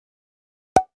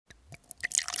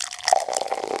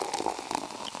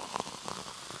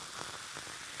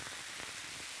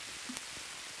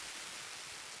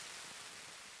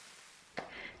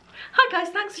Hi guys,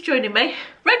 thanks for joining me.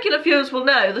 Regular viewers will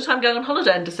know that I'm going on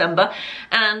holiday in December,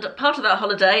 and part of that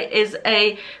holiday is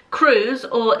a cruise,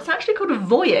 or it's actually called a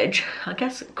voyage. I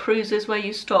guess a cruise is where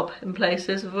you stop in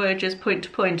places, a voyage is point to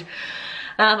point.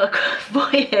 A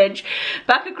voyage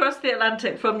back across the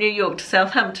Atlantic from New York to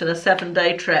Southampton, a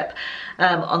 7-day trip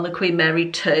on the Queen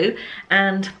Mary 2,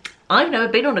 and I've never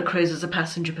been on a cruise as a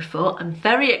passenger before. I'm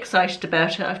very excited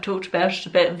about it. I've talked about it a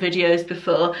bit in videos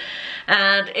before,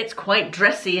 and it's quite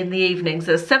dressy in the evenings.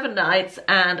 There's 7 nights,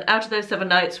 and out of those 7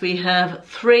 nights we have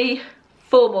 3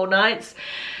 formal nights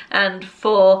and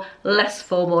 4 less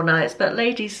formal nights, but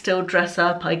ladies still dress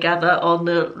up, I gather, on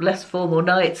the less formal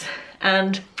nights,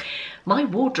 and my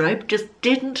wardrobe just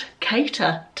didn't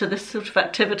cater to this sort of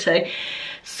activity.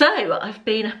 So I've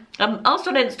been asked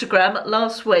on Instagram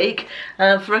last week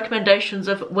for recommendations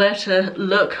of where to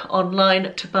look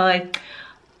online to buy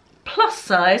plus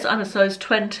size, I'm a size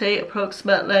 20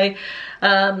 approximately,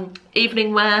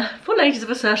 evening wear for ladies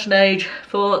of a certain age,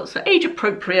 for age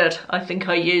appropriate, I think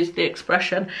I used the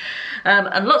expression.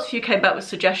 And lots of you came back with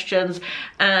suggestions,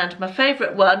 and my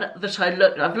favourite one that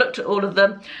I've looked at all of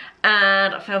them,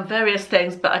 and I found various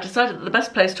things, but I decided that the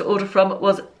best place to order from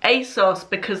was ASOS,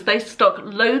 because they stock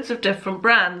loads of different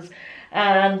brands.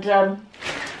 And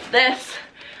this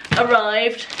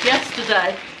arrived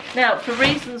yesterday. Now, for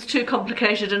reasons too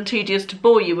complicated and tedious to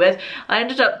bore you with, I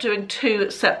ended up doing 2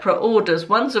 separate orders.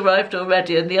 One's arrived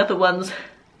already and the other one's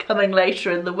coming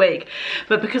later in the week.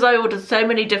 But because I ordered so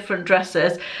many different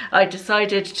dresses, I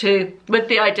decided to, with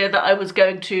the idea that I was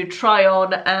going to try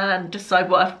on and decide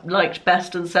what I liked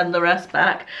best and send the rest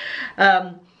back,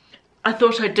 I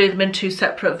thought I'd do them in 2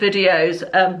 separate videos.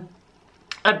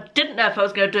 I didn't know if I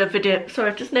was going to do a video.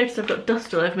 Sorry, I've just noticed I've got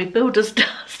dust all over me, builder's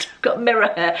dust. I've got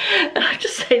mirror hair, and I've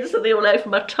just seen something all over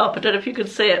my top. I don't know if you can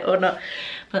see it or not,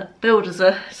 but builders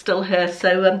are still here.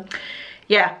 So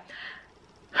yeah,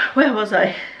 where was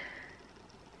I?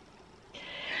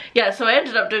 Yeah, so I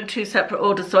ended up doing 2 separate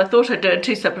orders, so I thought I'd do it in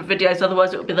 2 separate videos,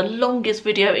 otherwise it would be the longest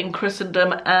video in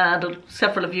Christendom, and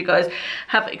several of you guys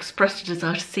have expressed a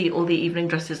desire to see all the evening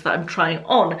dresses that I'm trying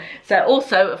on. So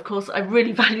also, of course, I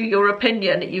really value your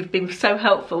opinion. You've been so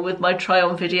helpful with my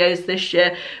try-on videos this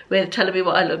year, with telling me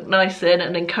what I look nice in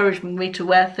and encouraging me to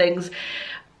wear things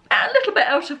a little bit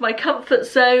out of my comfort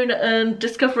zone, and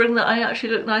discovering that I actually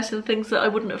look nice in things that I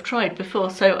wouldn't have tried before.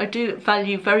 So I do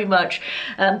value very much.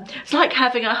 It's like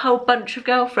having a whole bunch of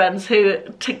girlfriends who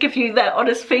to give you their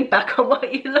honest feedback on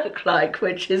what you look like,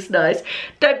 which is nice.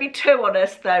 Don't be too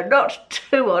honest though, not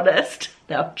too honest.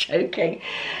 No, I'm joking.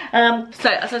 So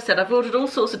as I said, I've ordered all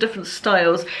sorts of different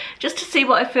styles just to see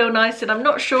what I feel nice in. I'm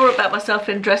not sure about myself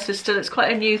in dresses still. It's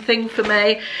quite a new thing for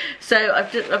me. So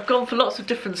I've gone for lots of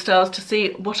different styles to see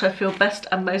what I feel best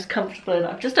and most comfortable in.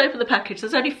 I've just opened the package.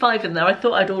 There's only 5 in there. I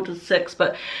thought I'd ordered 6,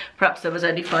 but perhaps there was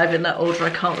only 5 in that order.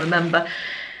 I can't remember.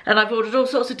 And I've ordered all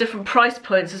sorts of different price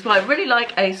points as well. I really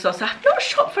like ASOS. I've not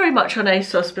shopped very much on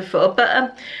ASOS before,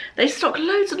 but they stock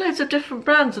loads and loads of different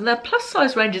brands, and their plus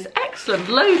size range is excellent,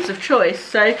 loads of choice,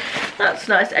 so that's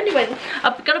nice. Anyway,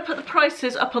 I'm going to put the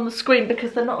prices up on the screen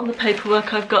because they're not on the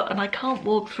paperwork I've got, and I can't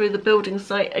walk through the building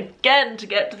site again to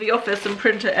get to the office and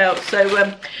print it out,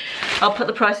 so I'll put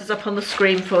the prices up on the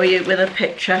screen for you with a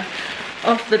picture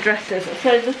of the dresses.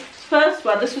 So the first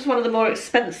one, this was one of the more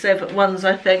expensive ones,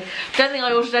 I think. I don't think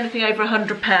I ordered anything over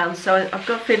 £100, so I've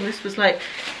got a feeling this was like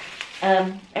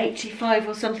 85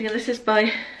 or something, and this is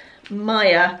by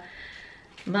Maya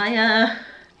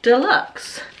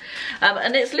Deluxe.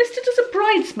 And it's listed as a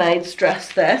bridesmaid's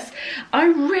dress, this. I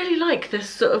really like this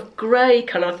sort of grey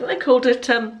colour. I think they called it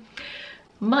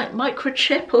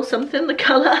microchip or something, the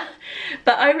colour.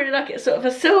 But I really like it, sort of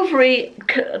a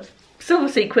silver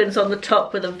sequins on the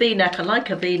top with a V-neck. I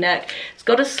like a V-neck. It's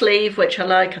got a sleeve, which I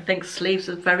like. I think sleeves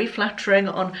are very flattering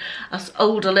on us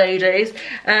older ladies.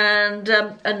 And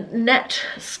a net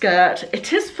skirt.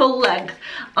 It is full length.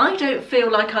 I don't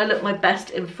feel like I look my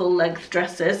best in full length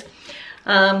dresses.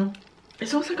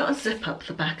 It's also got a zip up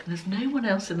the back, and there's no one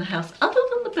else in the house other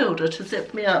than the builder to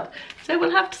zip me up. So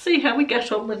we'll have to see how we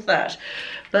get on with that.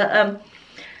 But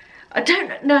I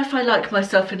don't know if I like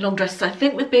myself in long dresses. I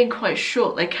think with being quite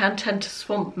short, they can tend to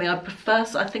swamp me. I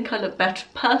think I look better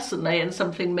personally in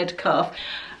something mid-calf.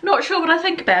 Not sure what I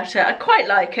think about it. I quite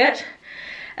like it.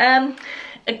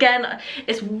 Again,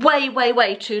 it's way, way,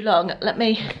 way too long. Let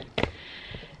me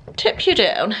tip you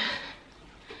down.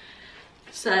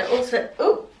 So also,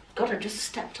 oh God, I just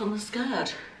stepped on the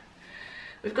skirt.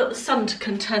 We've got the sun to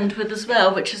contend with as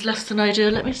well, which is less than ideal.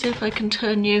 Let me see if I can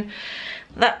turn you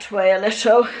that way a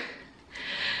little.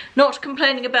 Not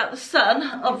complaining about the sun,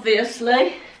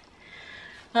 obviously.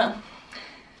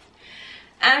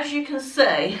 As you can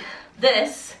see,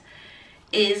 This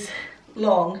is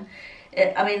long.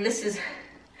 I mean, this is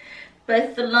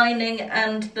both the lining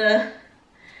and the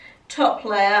top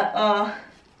layer are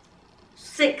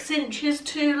 6 inches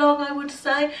too long, I would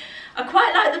say. I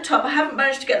quite like the top. I haven't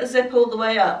managed to get the zip all the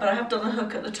way up, but I have done a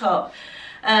hook at the top.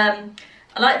 I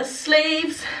like the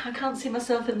sleeves. I can't see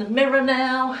myself in the mirror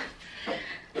now.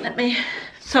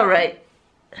 Sorry.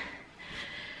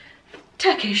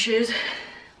 Tech issues.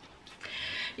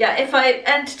 Yeah, if I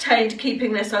entertained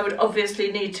keeping this, I would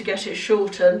obviously need to get it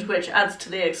shortened, which adds to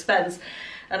the expense.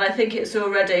 And I think it's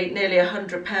already nearly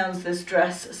 £100, this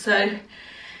dress. So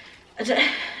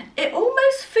it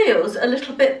almost feels a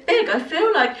little bit big. I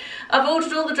feel like I've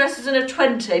ordered all the dresses in a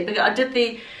 20, because I did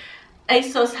the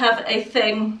ASOS have a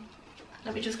thing.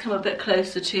 Let me just come a bit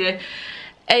closer to you.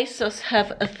 ASOS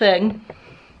have a thing.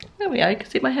 There we are, you can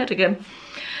see my head again.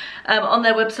 On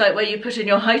their website, where you put in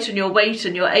your height and your weight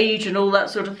and your age and all that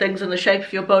sort of things and the shape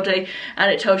of your body,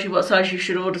 and it tells you what size you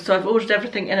should order. So I've ordered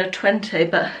everything in a 20,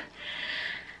 but I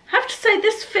have to say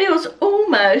this feels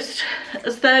almost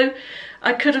as though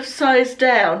I could have sized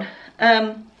down.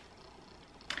 Let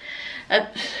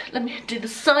me do the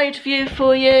side view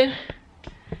for you.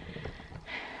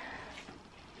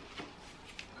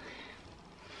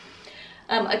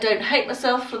 I don't hate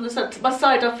myself from the side. My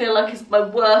side I feel like is my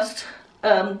worst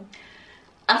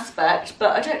aspect,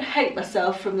 but I don't hate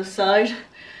myself from the side.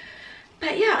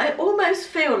 But yeah, I almost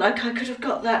feel like I could have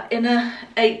got that in a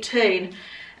 18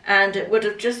 and it would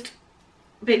have just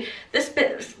been, this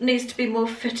bit needs to be more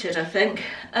fitted, I think.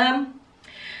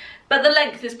 But the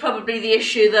length is probably the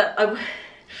issue that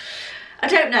I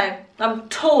don't know. I'm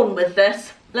torn with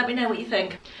this. Let me know what you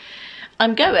think.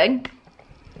 I'm going,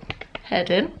 head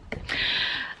in,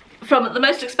 from the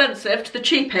most expensive to the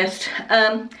cheapest.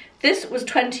 This was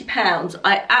 £20.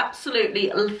 I absolutely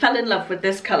fell in love with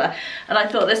this colour, and I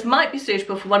thought this might be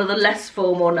suitable for one of the less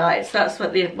formal nights. That's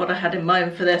what I had in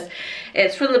mind for this.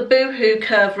 It's from the Boohoo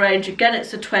Curve range. Again,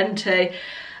 it's a 20.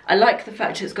 I like the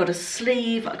fact it's got a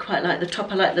sleeve. I quite like the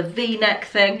top. I like the V-neck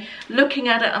thing. Looking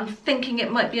at it, I'm thinking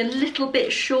it might be a little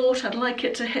bit short. I'd like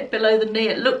it to hit below the knee.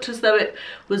 It looked as though it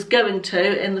was going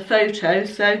to in the photo,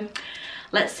 so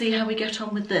let's see how we get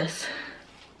on with this.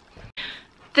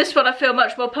 This one I feel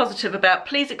much more positive about.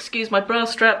 Please excuse my bra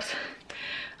straps.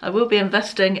 I will be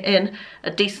investing in a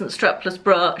decent strapless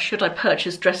bra should I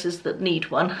purchase dresses that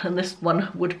need one, and this one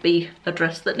would be a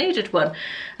dress that needed one.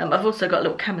 I've also got a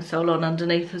little camisole on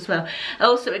underneath as well.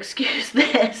 Also, excuse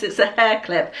this, it's a hair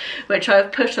clip which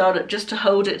I've put on just to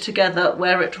hold it together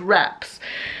where it wraps.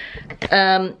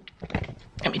 Let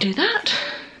me do that.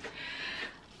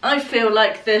 I feel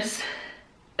like this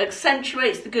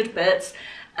accentuates the good bits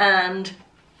and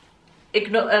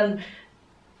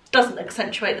doesn't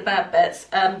accentuate the bad bits.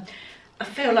 I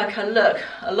feel like I look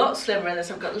a lot slimmer in this.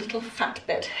 I've got a little fat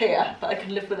bit here, but I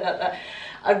can live without that.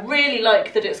 I really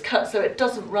like that it's cut so it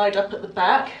doesn't ride up at the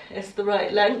back. It's the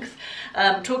right length.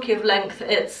 Talking of length,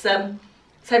 it's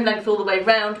same length all the way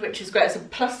round, which is great. It's a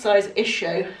plus size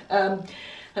issue,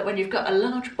 that when you've got a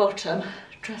large bottom,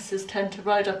 dresses tend to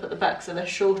ride up at the back, so they're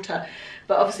shorter.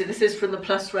 But obviously this is from the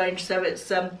plus range, so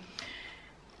it's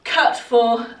cut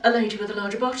for a lady with a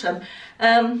larger bottom.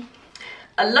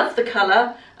 I love the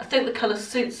colour. I think the colour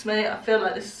suits me. I feel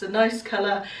like this is a nice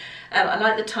colour. I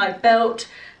like the tie belt.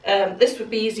 This would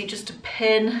be easy just to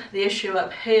pin. The issue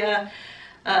up here.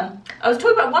 I was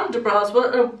talking about Wonder bras,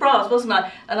 wasn't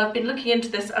I? And I've been looking into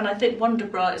this, and I think Wonder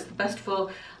bra is the best for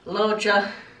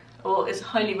larger, or is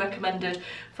highly recommended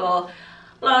for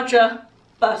larger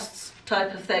busts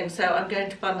type of thing. So I'm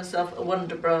going to buy myself a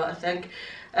Wonder bra, I think.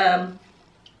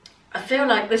 I feel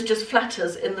like this just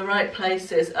flatters in the right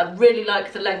places. I really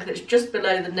like the length. It's just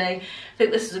below the knee. I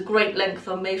think this is a great length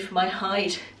on me for my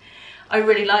height. I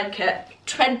really like it.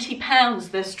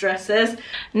 £20 this dress is.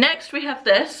 Next we have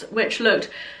this, which looked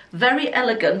very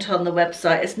elegant on the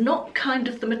website. It's not kind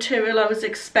of the material I was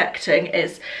expecting.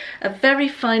 It's a very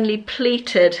finely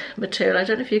pleated material. I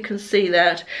don't know if you can see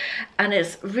that. And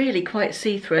it's really quite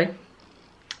see-through.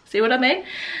 See what I mean?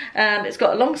 It's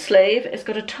got a long sleeve, it's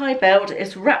got a tie belt,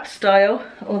 it's wrap style,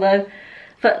 although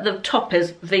the top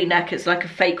is V-neck, it's like a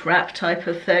fake wrap type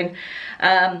of thing.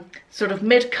 Sort of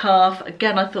mid-calf.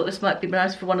 Again, I thought this might be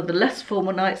nice for one of the less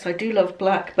formal nights. I do love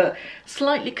black, but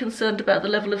slightly concerned about the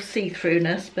level of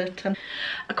see-throughness. But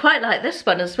I quite like this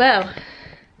one as well.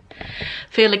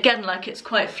 Feel again like it's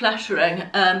quite flattering.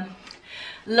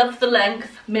 Love the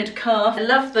length, mid-calf. I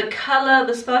love the colour,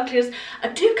 the sparkliness. I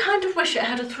do kind of wish it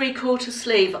had a 3/4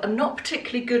 sleeve. I'm not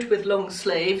particularly good with long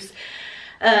sleeves.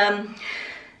 That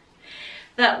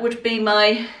would be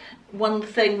my one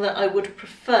thing that I would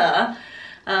prefer.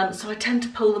 So I tend to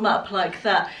pull them up like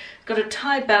that. Got a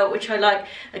tie belt, which I like.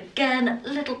 Again, a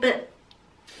little bit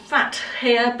fat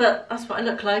here, but that's what I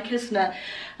look like, isn't it?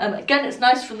 Again, it's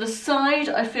nice from the side.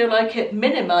 I feel like it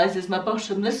minimises my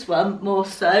bottom, this one, more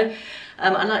so.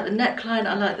 I like the neckline,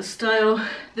 I like the style.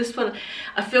 This one,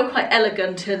 I feel quite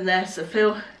elegant in this. I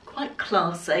feel quite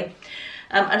classy.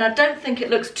 And I don't think it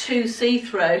looks too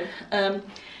see-through.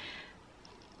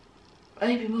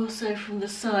 Maybe more so from the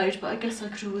side, but I guess I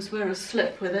could always wear a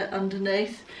slip with it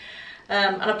underneath.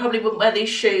 And I probably wouldn't wear these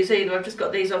shoes either. I've just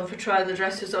got these on for trying the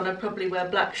dresses on. I'd probably wear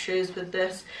black shoes with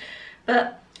this.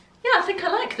 But yeah, I think I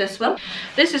like this one.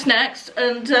 This is next,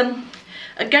 and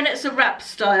again, it's a wrap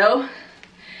style.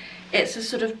 It's a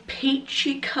sort of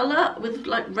peachy colour with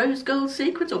like rose gold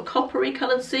sequins or coppery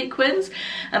coloured sequins.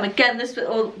 Again,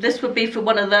 this would be for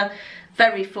one of the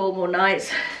very formal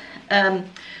nights,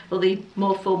 or the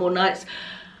more formal nights.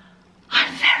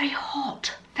 I'm very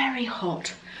hot, very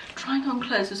hot. Trying on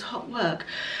clothes is hot work.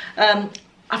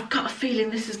 I've got a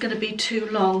feeling this is going to be too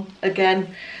long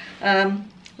again,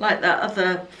 like that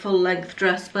other full length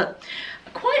dress, but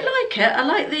I quite like it. I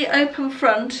like the open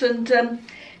front, and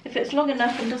if it's long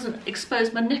enough and doesn't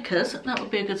expose my knickers, that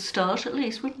would be a good start at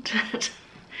least, wouldn't it?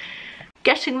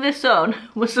 Getting this on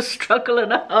was a struggle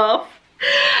and a half,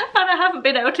 and I haven't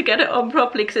been able to get it on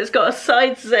properly because it's got a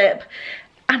side zip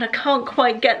and I can't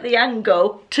quite get the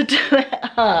angle to do it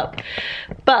up,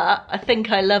 but I think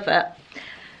I love it.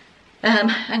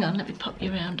 Hang on, let me pop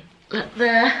you around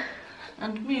there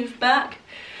and move back.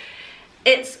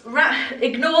 It's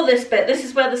ignore this bit. This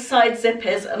is where the side zip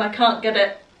is, and I can't get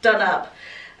it done up.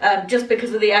 Just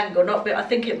because of the angle, I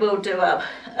think it will do up.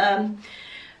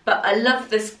 But I love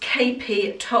this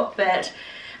capey top bit.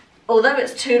 Although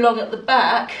it's too long at the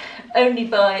back, only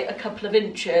by a couple of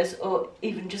inches or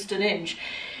even just an inch,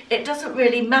 it doesn't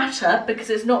really matter because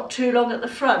it's not too long at the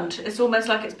front. It's almost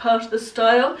like it's part of the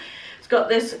style. It's got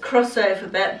this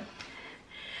crossover bit.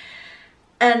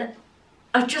 And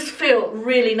I just feel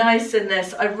really nice in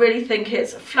this. I really think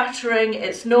it's flattering.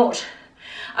 It's not...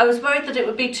 I was worried that it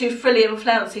would be too frilly and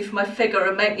flouncy for my figure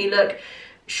and make me look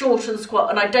short and squat,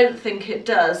 and I don't think it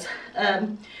does.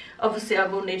 Obviously I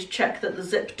will need to check that the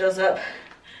zip does up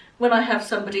when I have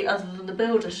somebody other than the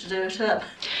builder to do it up.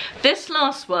 This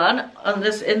last one on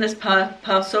in this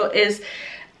parcel is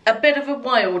a bit of a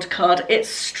wild card. It's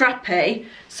strappy,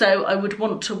 so I would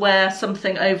want to wear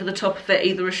something over the top of it,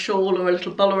 either a shawl or a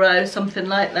little bolero, something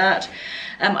like that.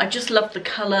 I just love the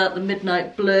colour, the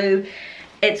midnight blue.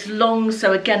 It's long,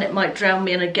 so again it might drown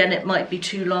me, and again it might be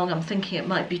too long. I'm thinking it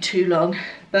might be too long,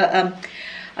 but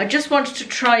I just wanted to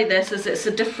try this as it's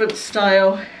a different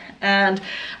style, and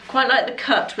I quite like the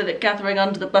cut with it gathering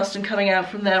under the bust and coming out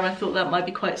from there. I thought that might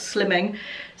be quite slimming,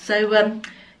 so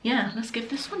yeah, let's give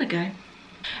this one a go.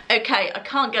 Okay, I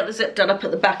can't get the zip done up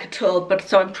at the back at all, but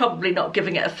so I'm probably not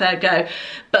giving it a fair go.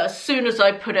 But as soon as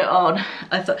I put it on,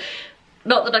 I thought,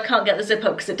 not that I can't get the zip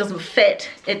up because it doesn't fit,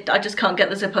 I just can't get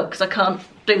the zip up because I can't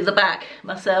do the back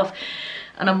myself,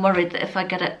 and I'm worried that if I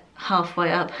get it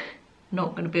halfway up, I'm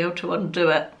not going to be able to undo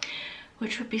it,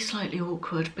 which would be slightly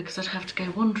awkward because I'd have to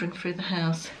go wandering through the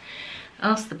house,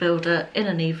 ask the builder in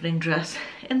an evening dress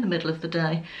in the middle of the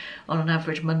day on an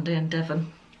average Monday in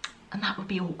Devon, and that would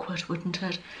be awkward, wouldn't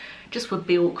it? Just would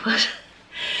be awkward.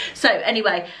 So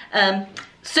anyway,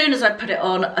 soon as I put it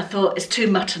on, I thought it's too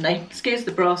muttony. Excuse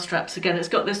the bra straps again. It's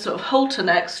got this sort of halter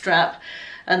neck strap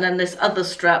and then this other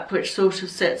strap which sort of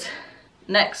sits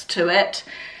next to it,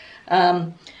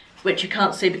 which you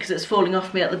can't see because it's falling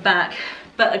off me at the back.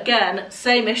 But again,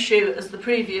 same issue as the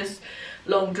previous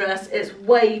long dress. It's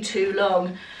way too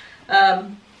long.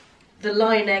 The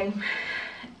lining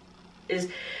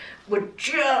would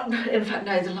just, in fact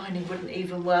no, the lining wouldn't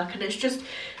even work, and it's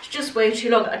just way too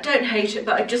long. I don't hate it,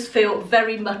 but I just feel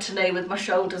very muttony with my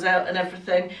shoulders out and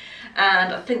everything,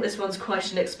 and I think this one's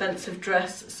quite an expensive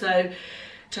dress, so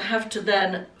to have to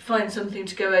then find something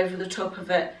to go over the top of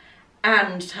it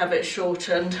and have it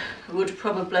shortened would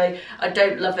probably, I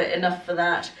don't love it enough for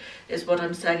that, is what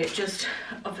I'm saying. It just,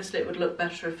 obviously it would look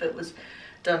better if it was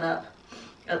done up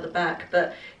at the back,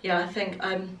 but yeah, I think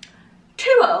I'm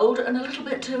too old and a little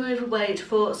bit too overweight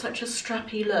for such a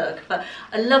strappy look. But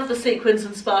I love the sequins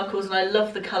and sparkles, and I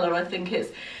love the colour. I think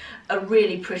it's a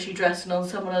really pretty dress, and on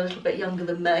someone a little bit younger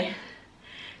than me,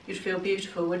 you'd feel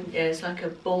beautiful, wouldn't you? It's like a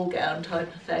ball gown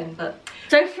type of thing. But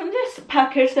so from this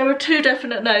package there were two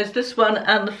definite no's, this one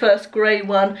and the first grey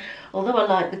one. Although I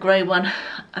like the grey one,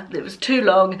 it was too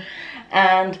long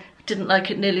and didn't like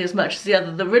it nearly as much as the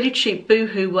other. The really cheap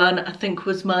Boohoo one I think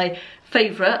was my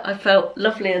favourite. I felt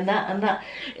lovely in that, and that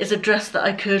is a dress that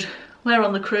I could wear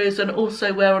on the cruise and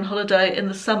also wear on holiday in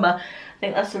the summer.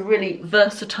 think that's a really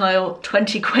versatile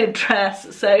 20 quid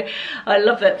dress, so I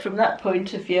love it from that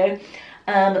point of view.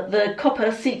 The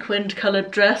copper sequined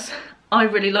coloured dress, I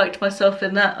really liked myself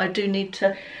in that. I do need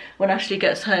to, when Ashley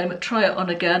gets home, try it on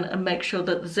again and make sure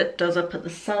that the zip does up at the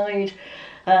side.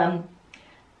 And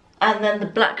then the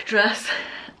black dress,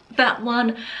 that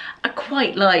one I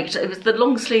quite liked. It was the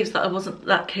long sleeves that I wasn't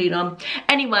that keen on.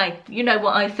 Anyway, you know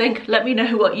what I think. Let me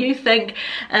know what you think.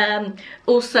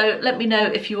 Also, let me know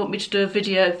if you want me to do a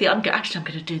video of the... Actually, I'm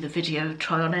going to do the video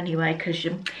try on anyway, because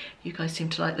you guys seem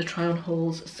to like the try on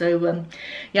hauls. So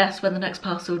yes, when the next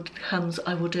parcel comes,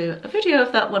 I will do a video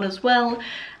of that one as well.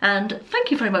 And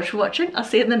thank you very much for watching. I'll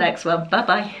see you in the next one. Bye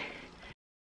bye.